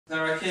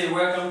Klarah Kay,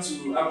 welcome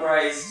to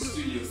Apprise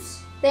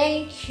Studios.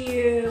 Thank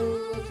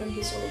you. Thank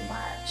you so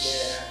much.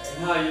 Yeah,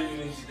 and how are you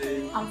doing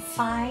today? I'm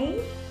fine.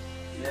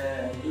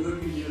 Yeah, you're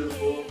looking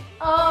beautiful.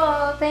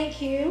 Oh,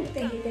 thank you.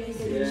 Thank you.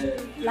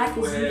 Yeah, Black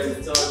beautiful is hair with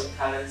beautiful. all the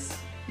colors.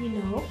 You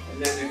know,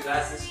 And then the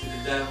glasses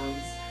with the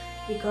diamonds.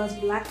 because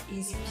black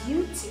is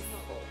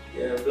beautiful.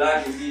 Yeah,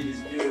 black indeed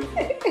is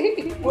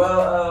beautiful.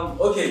 Well,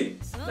 okay,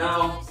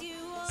 now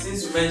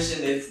since you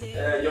mentioned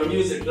it, your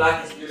music,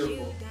 Black is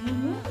Beautiful.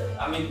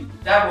 I mean,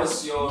 that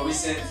was your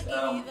recent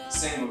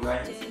single,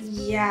 right?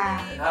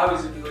 Yeah. And how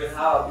is it doing?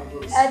 How are people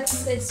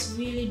receiving? It's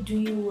really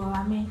doing well.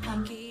 I mean,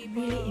 I'm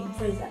really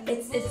impressed.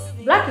 It's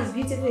Black is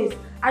Beautiful is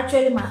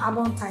actually my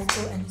album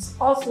title, and it's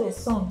also a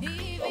song.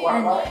 Oh,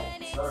 why?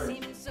 Sorry.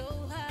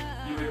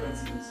 You will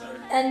continue, sorry.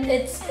 And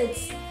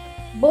it's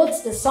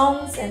both the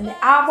songs and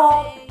the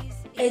album.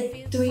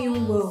 It's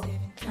doing well.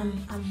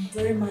 I'm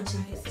very much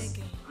impressed.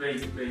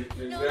 Great.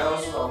 We're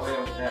also aware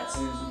of that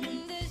since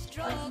we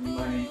actually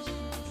manage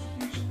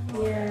distribution.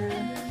 Yeah.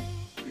 And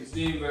then it's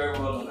doing very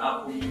well on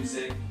Apple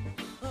Music,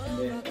 and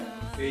then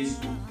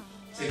Facebook,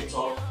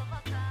 TikTok,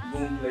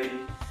 Boomplay,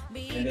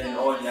 and then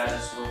all the other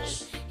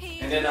stores.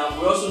 And then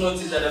we also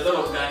noticed that a lot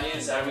of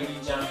Ghanaians are really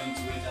jamming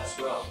into it as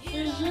well.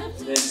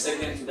 And then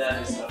second to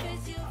that is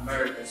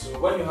America. So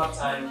when you have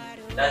time,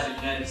 that's the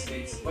United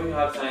States. When you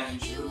have time, you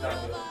should look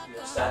at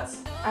your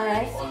stats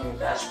Alright. on your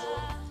dashboard.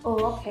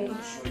 Oh, okay. I'm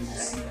sure you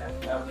see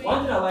that.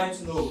 One thing I'd like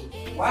to know,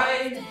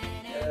 why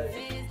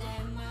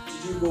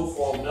did you go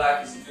for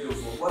Black is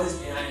Beautiful? What is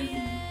behind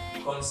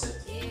the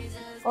concept?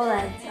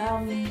 Alright.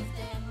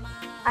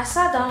 I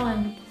sat down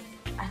and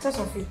I thought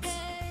of it.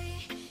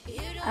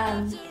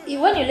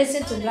 When you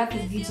listen to Black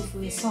is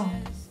Beautiful, a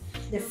song,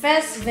 the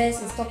first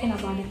verse is talking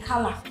about the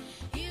color.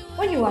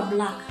 When you are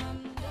black,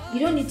 you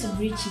don't need to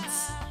bleach it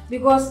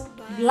because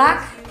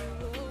black,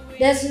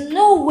 there's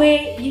no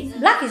way.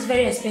 Black is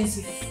very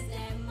expensive.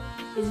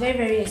 It's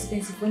very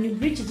expensive. When you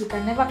bleach it, you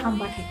can never come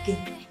back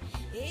again.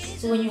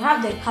 So when you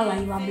have the color,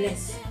 you are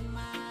blessed.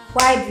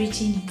 Why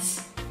bleaching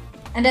it?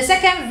 And the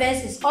second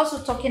verse is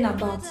also talking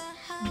about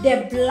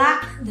the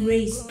black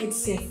race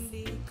itself.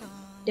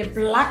 The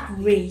black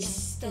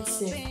race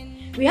itself.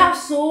 We have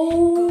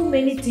so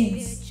many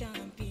things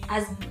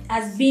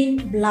as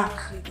being black,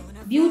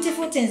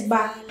 beautiful things,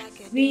 but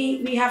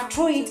we have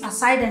thrown it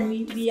aside and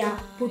we are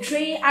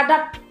portraying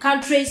other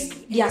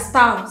countries, their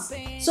styles.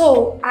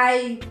 So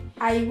I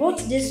wrote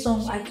this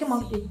song. I came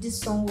up with this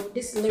song with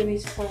this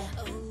lyrics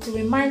to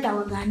remind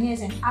our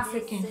Ghanaians and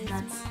Africans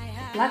that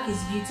black is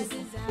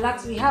beautiful.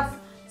 Black, we have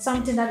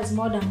something that is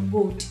more than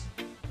gold,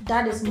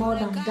 that is more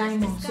than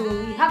diamond. So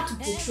we have to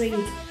portray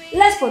it.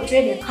 Let's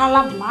portray the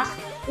color black.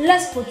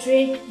 Let's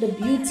portray the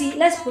beauty.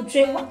 Let's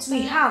portray what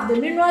we have, the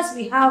minerals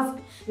we have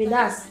with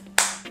us.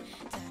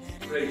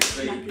 Great.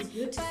 Black is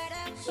beautiful.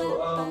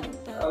 So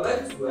I'd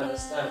like to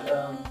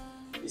understand.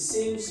 It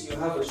seems you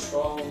have a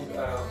strong,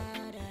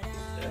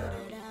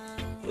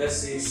 let's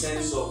say,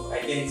 sense of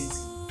identity,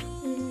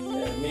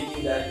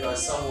 meaning that you are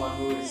someone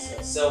who is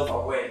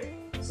self-aware.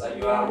 It's like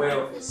you are aware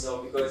of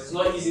yourself because it's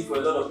not easy for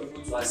a lot of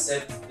people to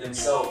accept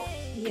themselves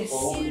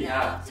for who they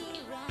are.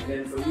 And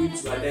then for you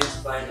to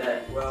identify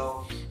that,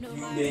 well,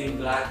 you being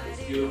black is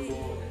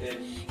beautiful, and then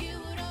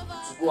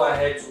to go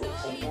ahead to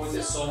compose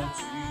a song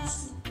to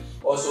use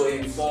to also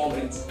inform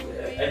and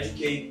to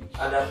educate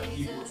other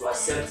people to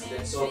accept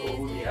themselves for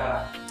who they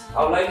are.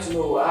 I would like to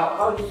know,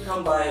 how do you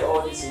come by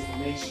all this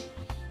information?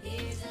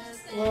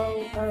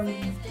 Well,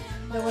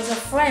 there was a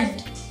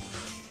friend.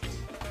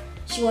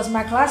 She was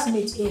my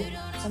classmate though,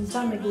 some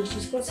time ago.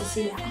 She's called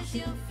Cecilia.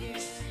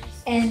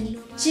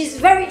 And she's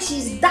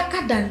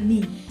darker than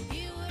me.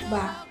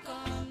 But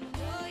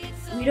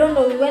we don't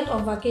know, we went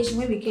on vacation.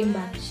 When we came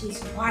back,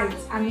 she's white.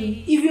 I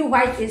mean, even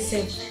white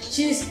itself.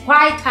 She's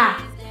whiter.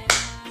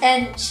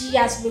 And she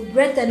has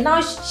regretted. Now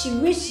she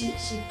wishes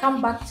she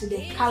come back to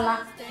the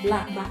color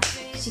black, but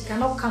she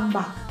cannot come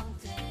back.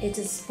 It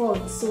is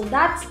spoiled. So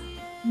that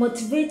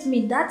motivates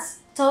me. That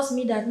tells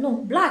me that no,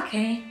 black,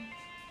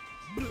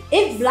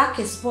 if black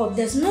is spoiled,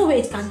 there's no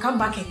way it can come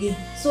back again.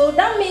 So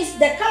that means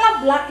the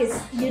color black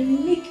is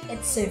unique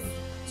itself.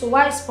 So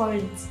why spoil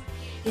it?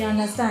 You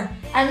understand?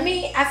 And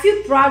me, I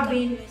feel proud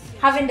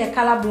having the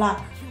color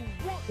black.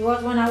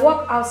 Because when I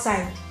walk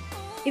outside,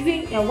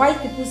 even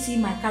white people see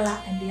my color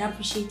and they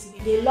appreciate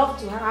it. They love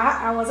to.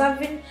 I was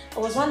having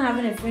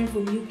a friend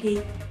from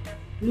UK,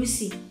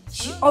 Lucy.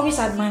 She always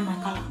admired my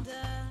color.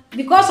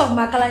 Because of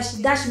my color,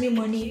 she dash me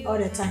money all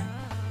the time.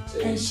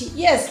 And she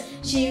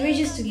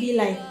wishes to be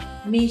like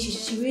me.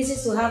 She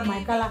wishes to have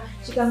my color.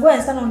 She can go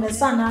and stand on the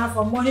sun now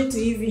from morning to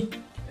evening.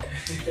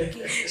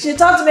 She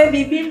thought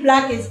maybe being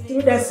black is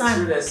through the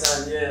sun. Through the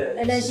sun, yeah.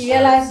 And then she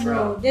realized,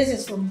 no, this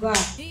is from God.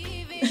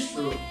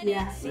 True.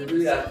 Yeah. We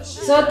really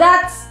appreciate So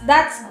that.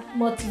 that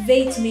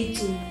motivates me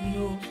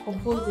to,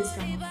 compose this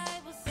kind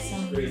of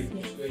song.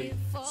 Great.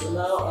 So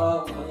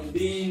now,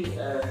 being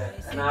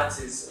an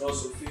artist and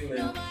also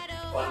filming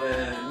on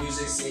the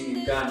music scene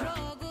in Ghana,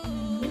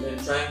 and then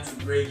trying to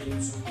break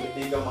into a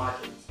bigger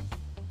market,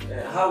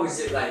 how is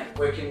it like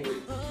working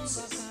with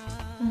producers?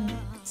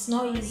 it's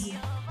not easy,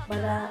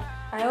 but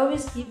I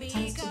always give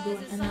thanks to God,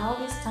 and I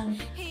always thank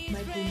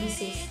my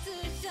producers.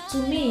 To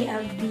me,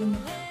 I've been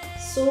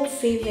so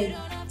favored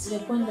to the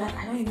point that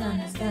I don't even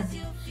understand.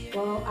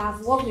 Well, I've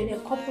worked with a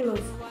couple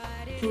of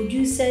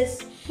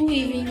producers who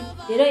they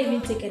don't even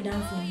take a damn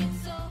for me,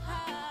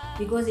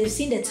 because they've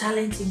seen the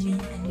talent in me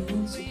and they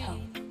want to help.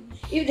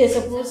 If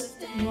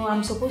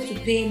I'm supposed to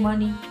pay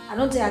money, I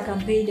don't think I can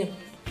pay them.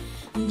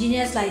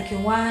 Engineers like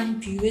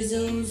One,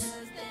 P-Whizzles,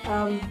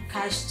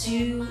 Cash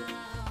 2,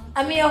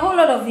 I mean a whole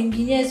lot of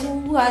engineers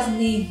who has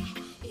name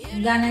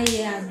in Ghana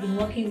here has been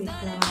working with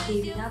Klarah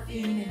Kay without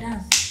paying a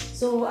damn.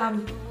 So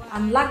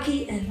I'm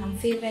lucky and I'm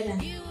favored,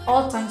 and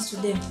all thanks to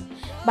them.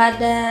 But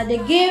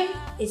the game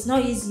is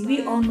not easy.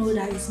 We all know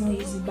that it's not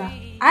easy, but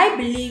I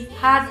believe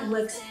hard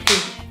work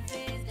pays.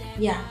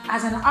 Yeah,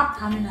 as an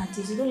upcoming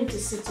artist, you don't need to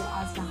sit your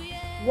ass down.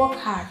 Work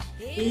hard,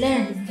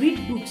 learn,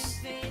 read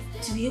books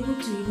to be able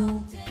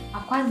to,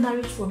 acquire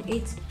knowledge from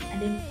it and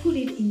then put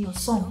it in your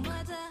song.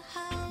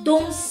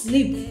 Don't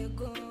sleep.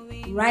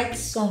 Write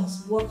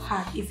songs, work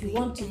hard if you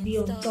want to be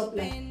on top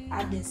like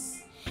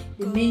others,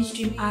 the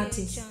mainstream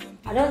artists.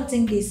 I don't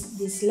think they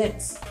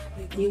slept.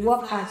 They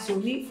work hard, so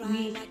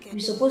we're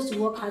supposed to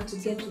work hard to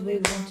get to where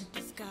we want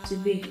to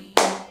be.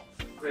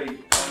 Great.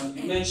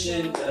 You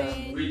mentioned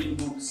reading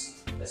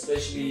books,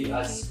 especially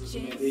as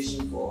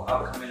recommendation for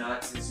upcoming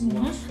artists who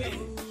want to make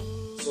it.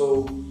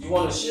 So, do you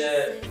want to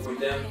share with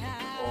them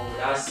or with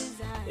us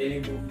any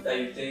book that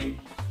you think?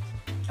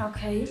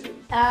 Okay.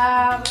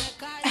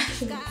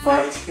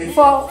 For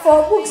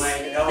books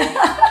might help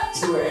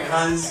to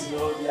enhance,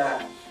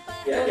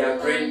 their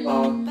brain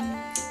power.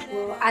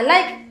 Well, I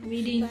like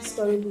reading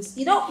storybooks.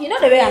 You know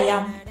the way I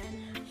am,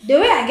 the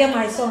way I get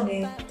my song.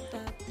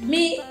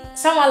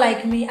 Someone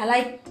like me, I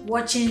like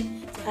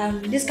watching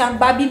this kind of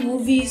Barbie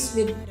movies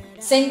with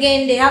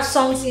singing. They have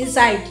songs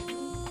inside.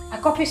 I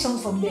copy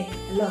songs from there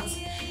a lot.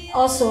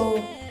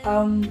 Also,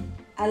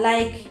 I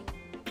like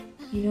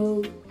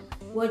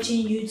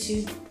watching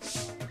YouTube,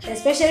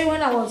 especially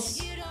when I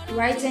was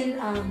writing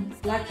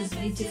Black is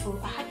Beautiful.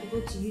 I had to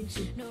go to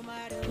YouTube,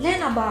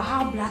 learn about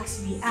how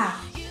blacks we are,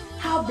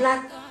 how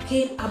black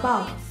came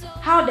about,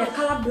 how the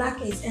color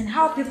black is, and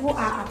how people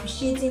are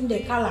appreciating the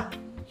color.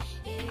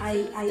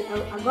 I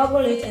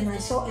googled it and I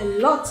saw a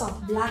lot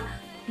of black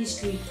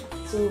history,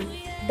 so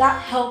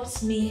that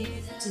helps me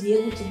to be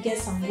able to get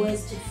some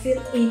words to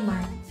fill in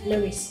my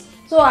lyrics.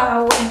 So I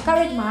will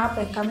encourage my up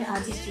and coming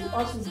artists to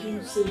also do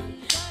the same.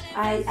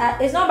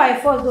 It's not by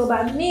force though,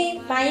 but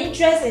my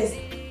interest is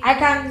I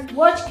can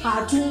watch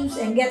cartoons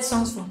and get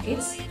songs from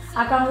it.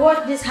 I can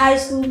watch these high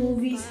school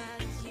movies.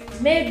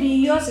 Maybe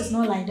yours is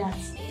not like that,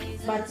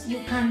 but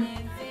you can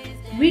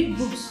read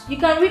books. You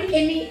can read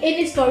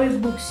any story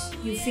books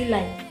you feel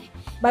like,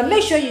 but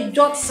make sure you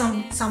jot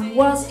some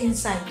words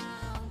inside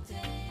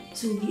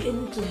to be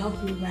able to help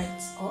you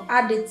write or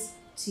add it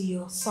to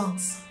your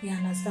songs. You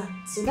understand?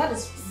 So that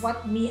is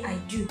what I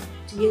do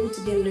to be able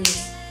to get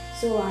lyrics.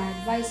 So I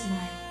advise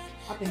my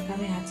up and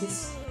coming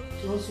artists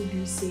to also do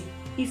the same.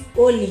 If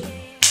only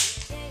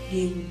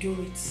they will do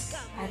it,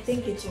 I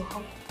think it will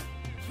help.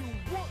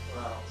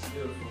 Wow,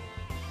 beautiful.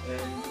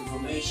 And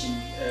information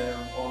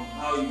on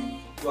how you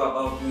go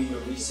about doing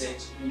your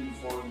research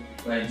before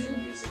you write your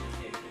music.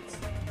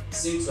 It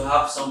seems to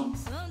have some,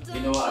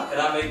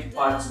 academic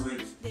part to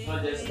it. It's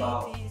not just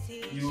about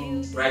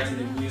you writing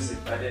the music,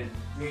 but then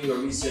doing your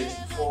research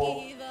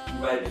before you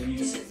write the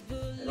music.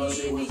 And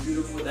also, it was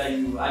beautiful that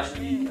you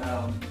actually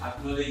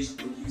acknowledged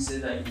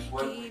producers that you've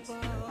worked with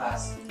in the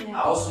past. Yeah.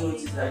 I also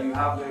noticed that you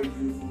have very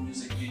beautiful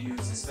music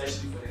videos,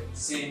 especially for the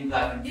same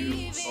Black and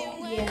Beautiful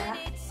song. Yeah.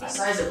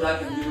 Aside the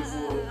Black and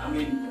Beautiful,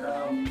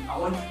 I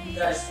want you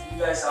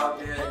guys out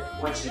there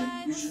watching,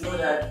 you should know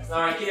that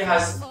Klarah Kay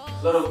has a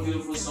lot of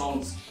beautiful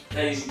songs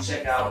that you should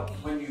check out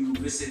when you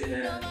visit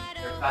their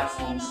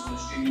platforms on the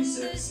streaming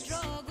services.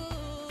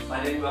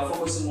 But then we are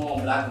focusing more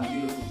on Black and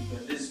Beautiful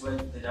because this is where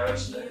the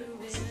direction that the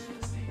conversation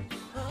is taking.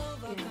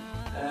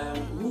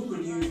 Who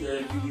produced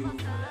the video for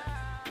that?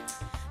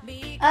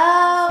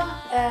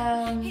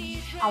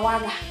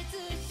 Awaga.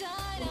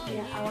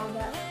 Yeah,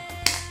 Awaga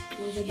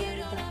was the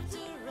director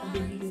of the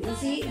video. You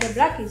see, the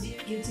Black is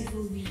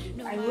Beautiful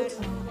video, I wrote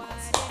on my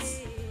concepts.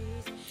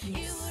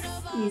 Yes.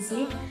 You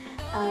see,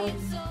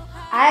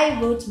 I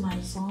wrote my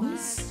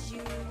songs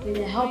with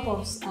the help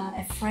of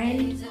a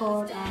friend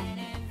called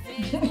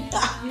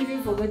I've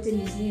even forgotten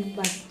his name,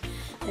 but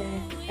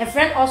a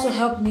friend also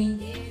helped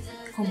me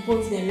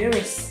compose the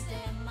lyrics.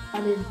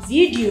 But the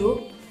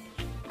video,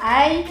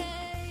 I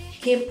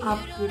came up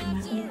with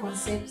my own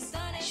concepts.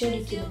 I showed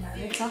it to the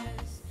director,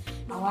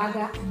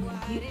 Awaga, and then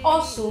he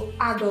also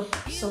added up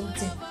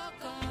something.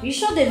 We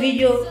shot the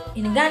video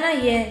in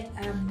Ghana here,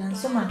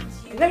 Dansoman,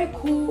 a very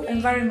cool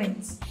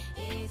environment.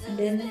 And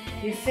then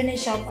we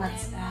finished up at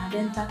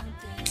Denta.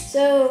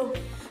 So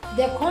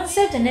the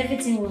concept and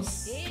everything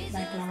was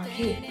by Klarah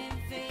Kay,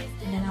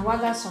 and then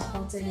Awaga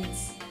supported it.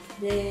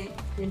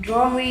 The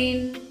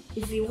drawing,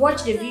 if you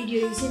watch the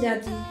video, you see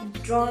that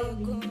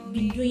we've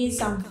been doing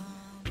some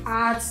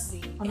arts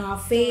on our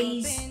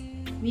face,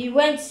 we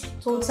went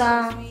total,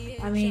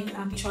 I mean,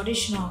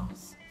 traditional.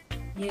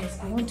 Yes,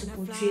 I want to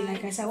portray,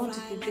 like I said, I want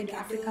to portray the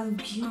African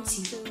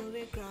beauty,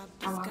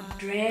 our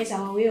dress,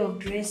 our way of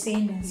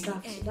dressing and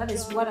stuff. So that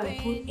is what I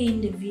put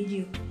in the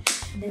video.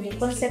 And then the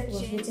concept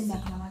was written by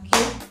Klarah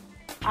Kay,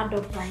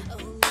 adopted by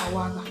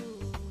Awaga.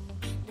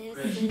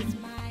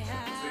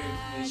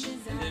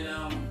 And then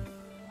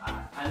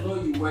I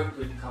know you work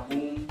with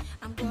Kaboom,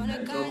 Double,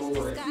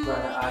 and a few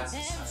other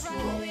artists as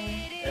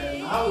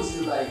well. How is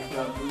it like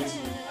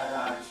collaborating with other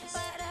artists?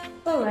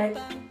 Alright,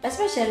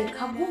 especially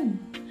Kaboom.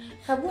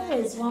 Kaboom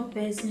is one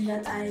person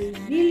that I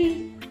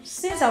really,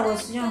 since I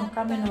was young,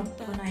 coming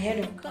up, when I heard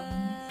of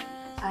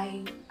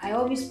Kaboom, I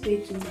always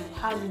prayed to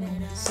have him in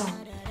the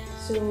song.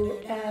 So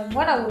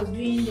when I was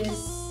doing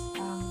this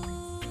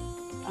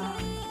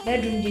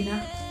bedroom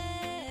dinner,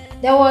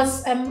 there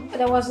was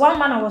one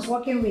man I was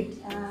working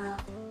with.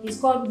 He's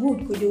called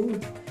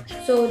Wood.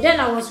 So then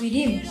I was with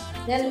him.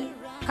 Then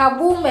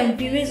Kaboom and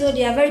Pirizo,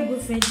 they are very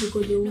good friends with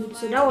Wood.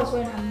 So that was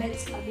when I met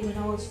Kaboom, and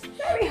I was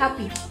very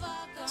happy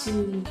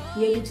to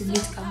be able to meet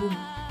Kaboom.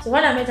 So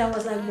when I met her, I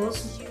was like,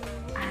 boss,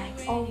 I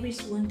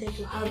always wanted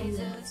to have you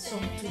in the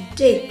song.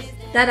 Today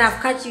that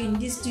I've catch you in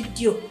this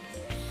studio,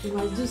 you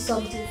must do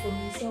something for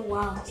me. He said,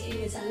 wow,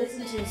 yes, I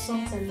listen to your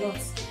songs a lot.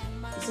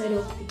 He said,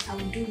 okay, I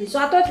will do it. So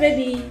I thought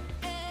maybe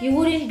he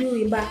wouldn't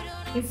do it, but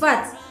in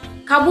fact,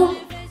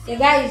 Kaboom, the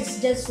guy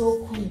is just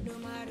so cool,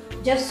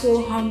 just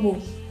so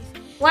humble.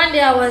 One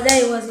day I was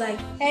there, he was like,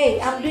 hey,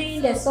 I'm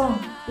doing the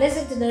song,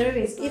 listen to the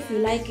lyrics, if you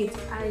like it.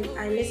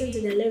 I listened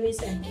to the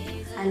lyrics and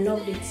I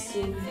loved it, so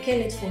you kill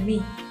it for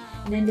me.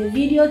 And then the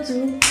video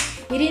too,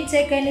 he didn't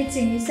take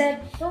anything. He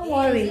said, don't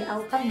worry,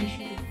 I'll come and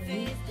shoot it for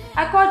you.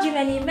 I called him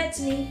and he met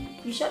me,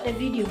 we shot the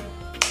video.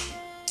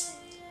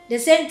 The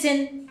same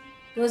thing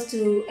goes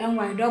to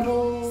NY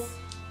Double.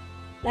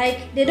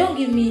 Like, they don't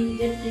give me,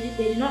 they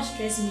did not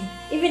stress me.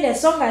 Even the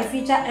song I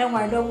featured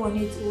NY Double on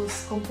it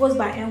was composed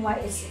by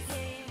NYSF.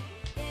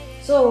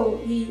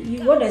 So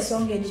he wrote a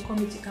song and he called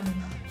me to come and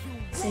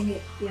sing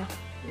it. Yeah.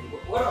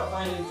 What I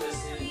find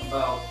interesting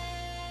about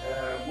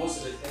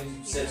most of the things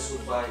you said so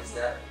far is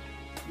that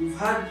you've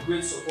had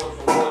great support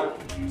from other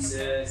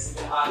producers,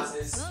 even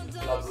artists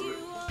you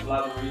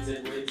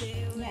collaborated with,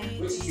 Yeah.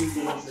 which is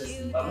really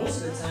interesting. But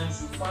most of the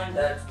times you find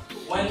that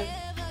when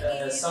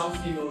some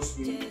females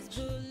will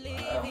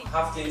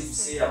have things to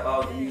say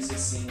about the music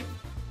scene,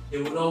 they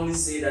would normally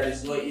say that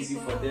it's not easy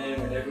for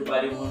them and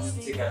everybody wants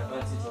to take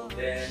advantage of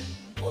them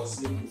or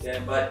sleep with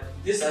them. But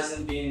this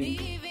hasn't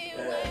been,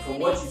 from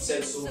what you've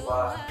said so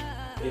far,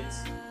 it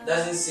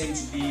doesn't seem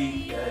to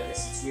be a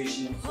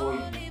situation for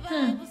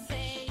you.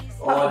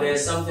 Or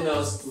there's something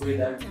else to it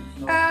that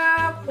you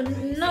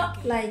know?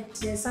 Not like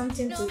there's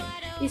something to it.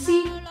 You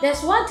see,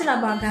 there's one thing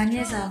about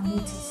Ghanaians I've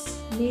noticed.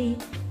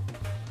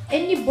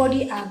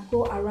 Anybody I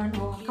go around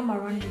or come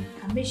around with,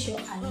 I make sure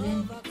I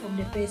learn from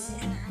the person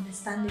and I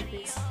understand the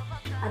person.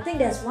 I think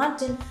there's one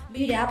thing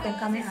we the up and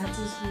coming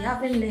artists we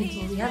haven't learned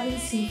or we haven't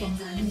seen from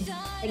Ghanaians.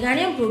 The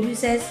Ghanaian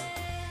producers,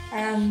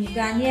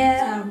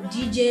 Ghanaian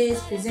DJs,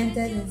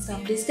 presenters and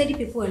stuff, they study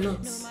people a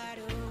lot.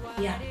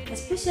 Yeah,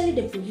 especially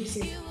the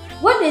producers.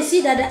 When they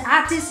see that the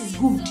artist is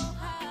good,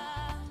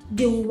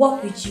 they will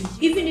work with you.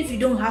 Even if you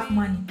don't have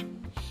money,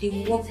 they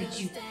will work with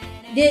you.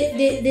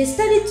 They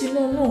study to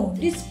know, no,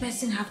 this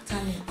person have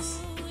talent,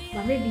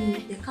 but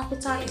maybe the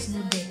capital is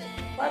not there.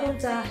 Why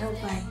don't I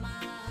help by,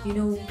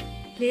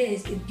 play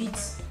as a beat,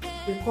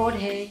 record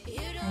her,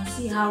 and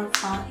see how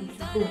far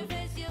it will go.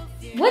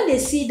 When they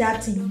see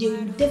that thing, they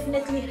will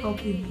definitely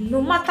help you.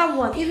 No matter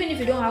what, even if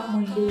you don't have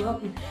money, they will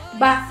help you.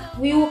 But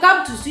we will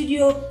come to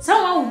studio,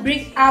 someone will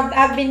bring,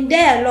 I've been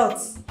there a lot.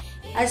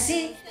 I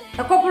see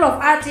a couple of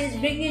artists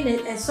bringing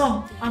a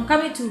song. I'm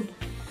coming to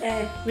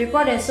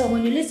record a song.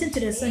 When you listen to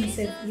the song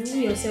itself, you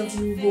yourself,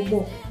 you will go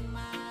bored.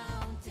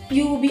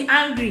 You will be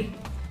angry.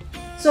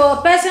 So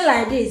a person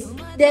like this,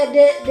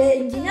 the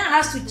engineer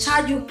has to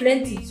charge you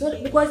plenty,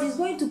 so because he's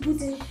going to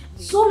put in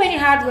so many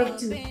hard work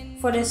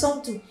for the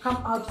song to come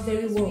out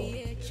very well,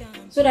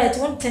 so that it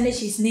won't tarnish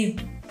his name.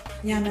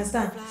 You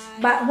understand?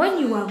 But when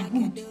you are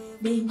good,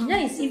 the engineer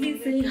is even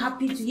feeling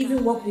happy to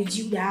even work with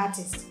you, the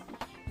artist.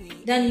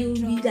 Then you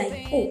will be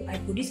like, oh, I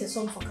produced a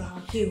song for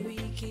Klarah Kay.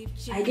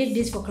 I did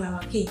this for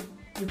Klarah Kay,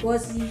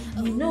 because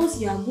he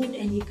knows you are good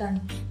and you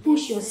can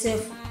push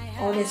yourself,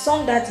 or the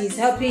song that he's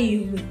helping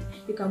you with,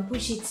 you can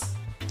push it.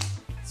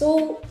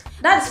 So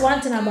that's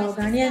one thing about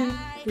Ghanaian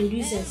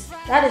producers.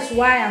 That is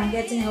why I'm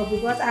getting help,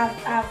 because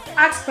I've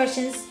asked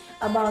questions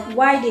about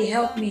why they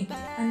help me,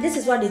 and this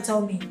is what they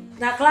tell me.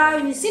 That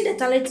Klarah, we see the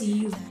talent in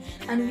you,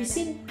 and we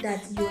see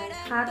that you are a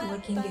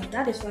hard-working girl.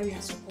 That is why we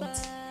are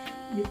supporting,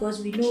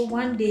 because we know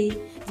one day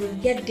you'll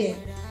get there.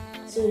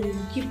 So we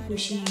will keep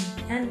pushing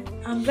you, and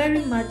I'm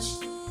very much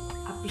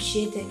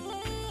appreciated.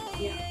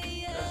 Yeah.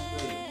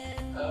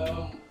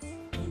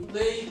 That's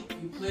great.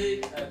 You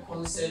played a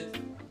concert,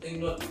 I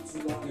think not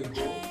too long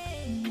ago.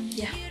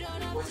 Yeah.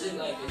 Was it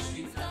like a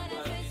street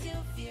carnival?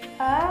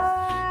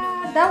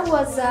 That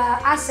was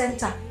our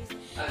center.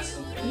 At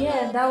some point?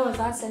 Yeah, that was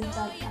our center.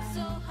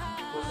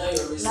 Was that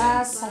your recent?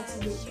 Last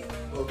Saturday.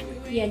 Oh,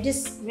 Yeah,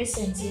 just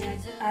recent, yeah.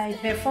 I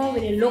performed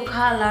with a local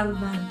live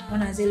band.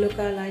 When I say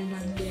local live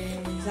band,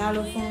 the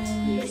xylophone,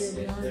 Yes,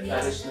 the the drum,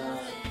 traditional.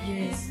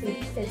 yes,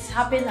 it's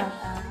happened at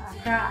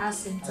Accra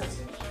Center.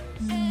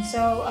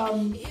 So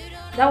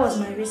that was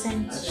my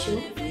recent show.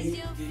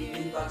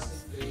 Did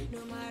backstage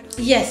play?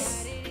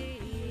 Yes.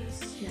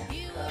 Yes.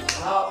 Yeah.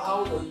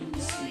 How were you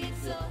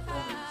received your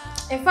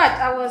performance? In fact,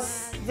 I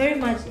was very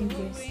much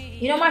impressed.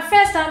 You know, my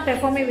first time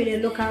performing with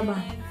a local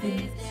band,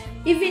 and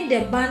even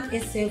the band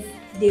itself,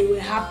 they were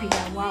happy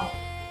that wow,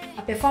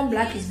 I performed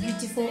Black is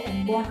Beautiful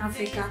and Born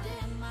Africa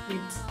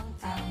with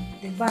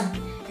the band,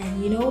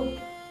 and you know,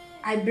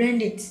 I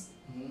blend it.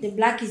 The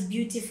Black is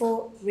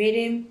Beautiful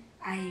rhythm.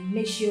 I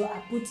make sure I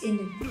put in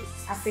the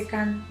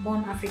African,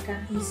 Born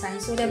African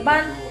inside. So the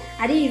band,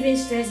 I didn't even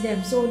stress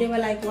them. So they were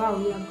like, wow,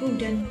 you are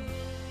good. And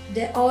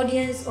the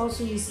audience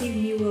also received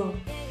me well.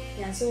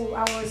 Yeah, so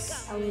I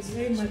was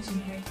very much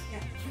impressed.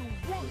 Yeah.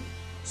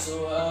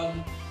 So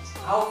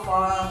how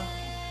far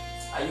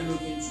are you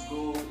looking to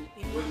go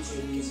with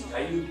your music?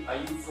 Are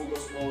you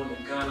focused more on the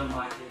Ghana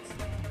market,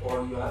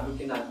 or you are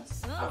looking at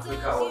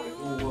Africa or the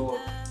whole world?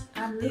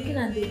 I'm looking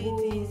at the whole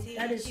world.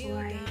 That is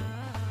why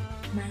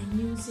my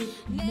music,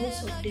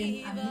 most of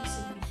them are mixed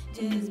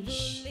with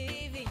English,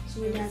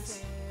 so that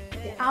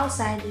the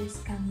outsiders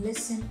can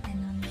listen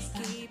and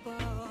understand.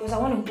 Because I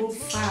want to go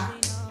far.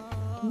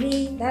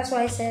 Me, that's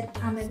why I said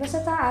I'm a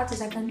versatile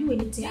artist. I can do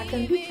anything. I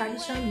can do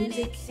traditional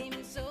music.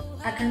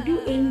 I can do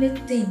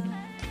anything.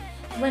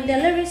 When the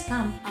lyrics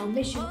come, I'll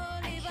make sure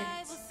I get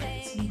it.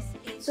 That's me.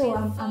 So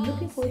I'm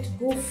looking forward to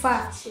go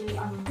far. So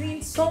I'm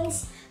doing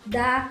songs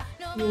that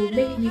will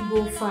make me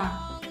go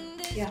far.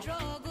 Yeah.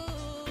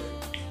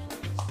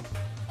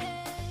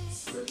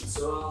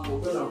 So we're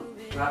gonna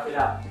wrap it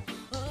up.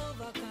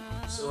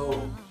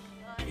 So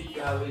if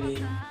you have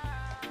any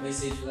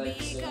message you'd like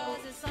to send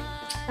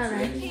out to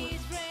Alright. anyone?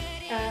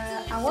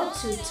 I want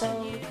to tell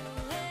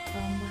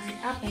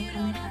my up and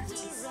coming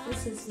artists,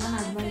 this is one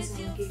advice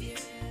I will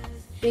give.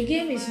 The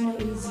game is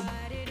not easy,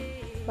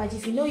 but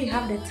if you know you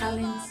have the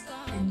talent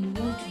and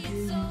you want to do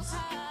music,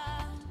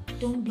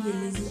 don't be a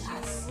lazy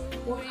ass.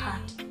 Work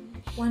hard.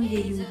 One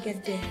day you will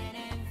get there.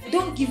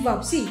 Don't give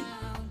up. See,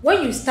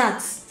 when you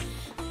start,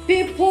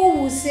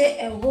 people will say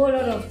a whole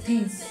lot of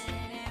things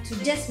to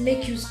just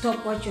make you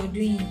stop what you're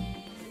doing.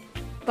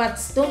 But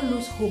don't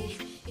lose hope.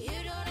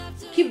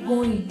 Keep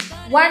going.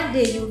 One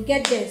day you'll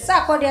get there.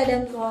 Sakodia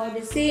them or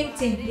the same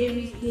thing.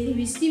 They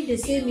receive the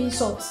same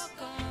insults.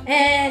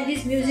 And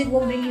this music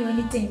won't bring you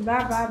anything.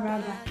 Blah blah blah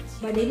blah.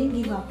 But they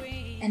didn't give up.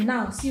 And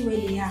now see where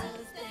they are.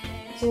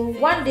 So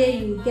one day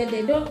you'll get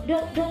there.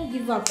 Don't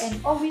give up.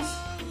 And always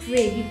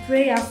pray. Be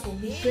prayerful.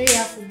 Be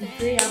prayerful. Be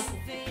prayerful.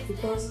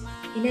 Because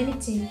in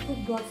anything,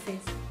 put God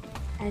first,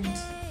 and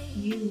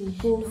you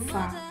will go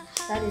far.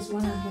 That is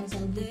one advice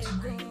I will give to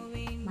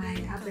my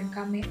up and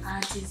coming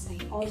artists.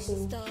 And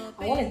also,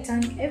 I want to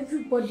thank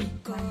everybody,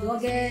 my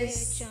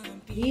bloggers,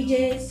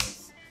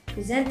 DJs,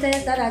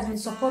 presenters that has been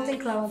supporting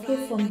Klarah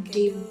Kay from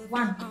day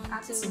one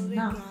up till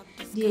now.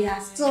 They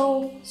are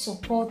still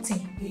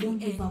supporting. They don't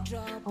give up.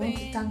 I want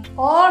to thank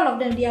all of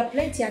them. There are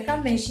plenty. I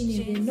can't mention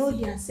it. They know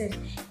themselves.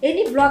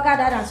 Any blogger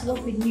that has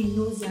worked with me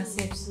knows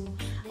themselves. So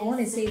I want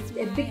to say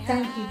a big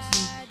thank you to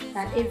you.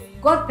 That if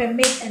God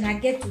permits and I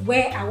get to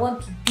where I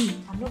want to be,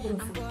 I'm not going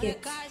to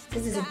forget.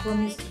 This is a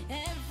promise to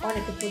all the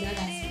people that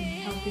has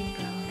been helping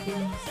Klarah Kay.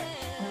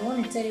 And I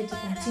want to tell you to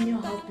continue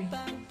helping.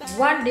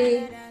 One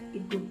day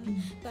it will be.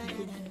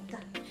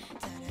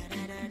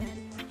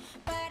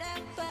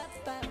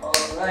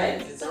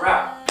 Alright, it's a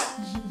wrap.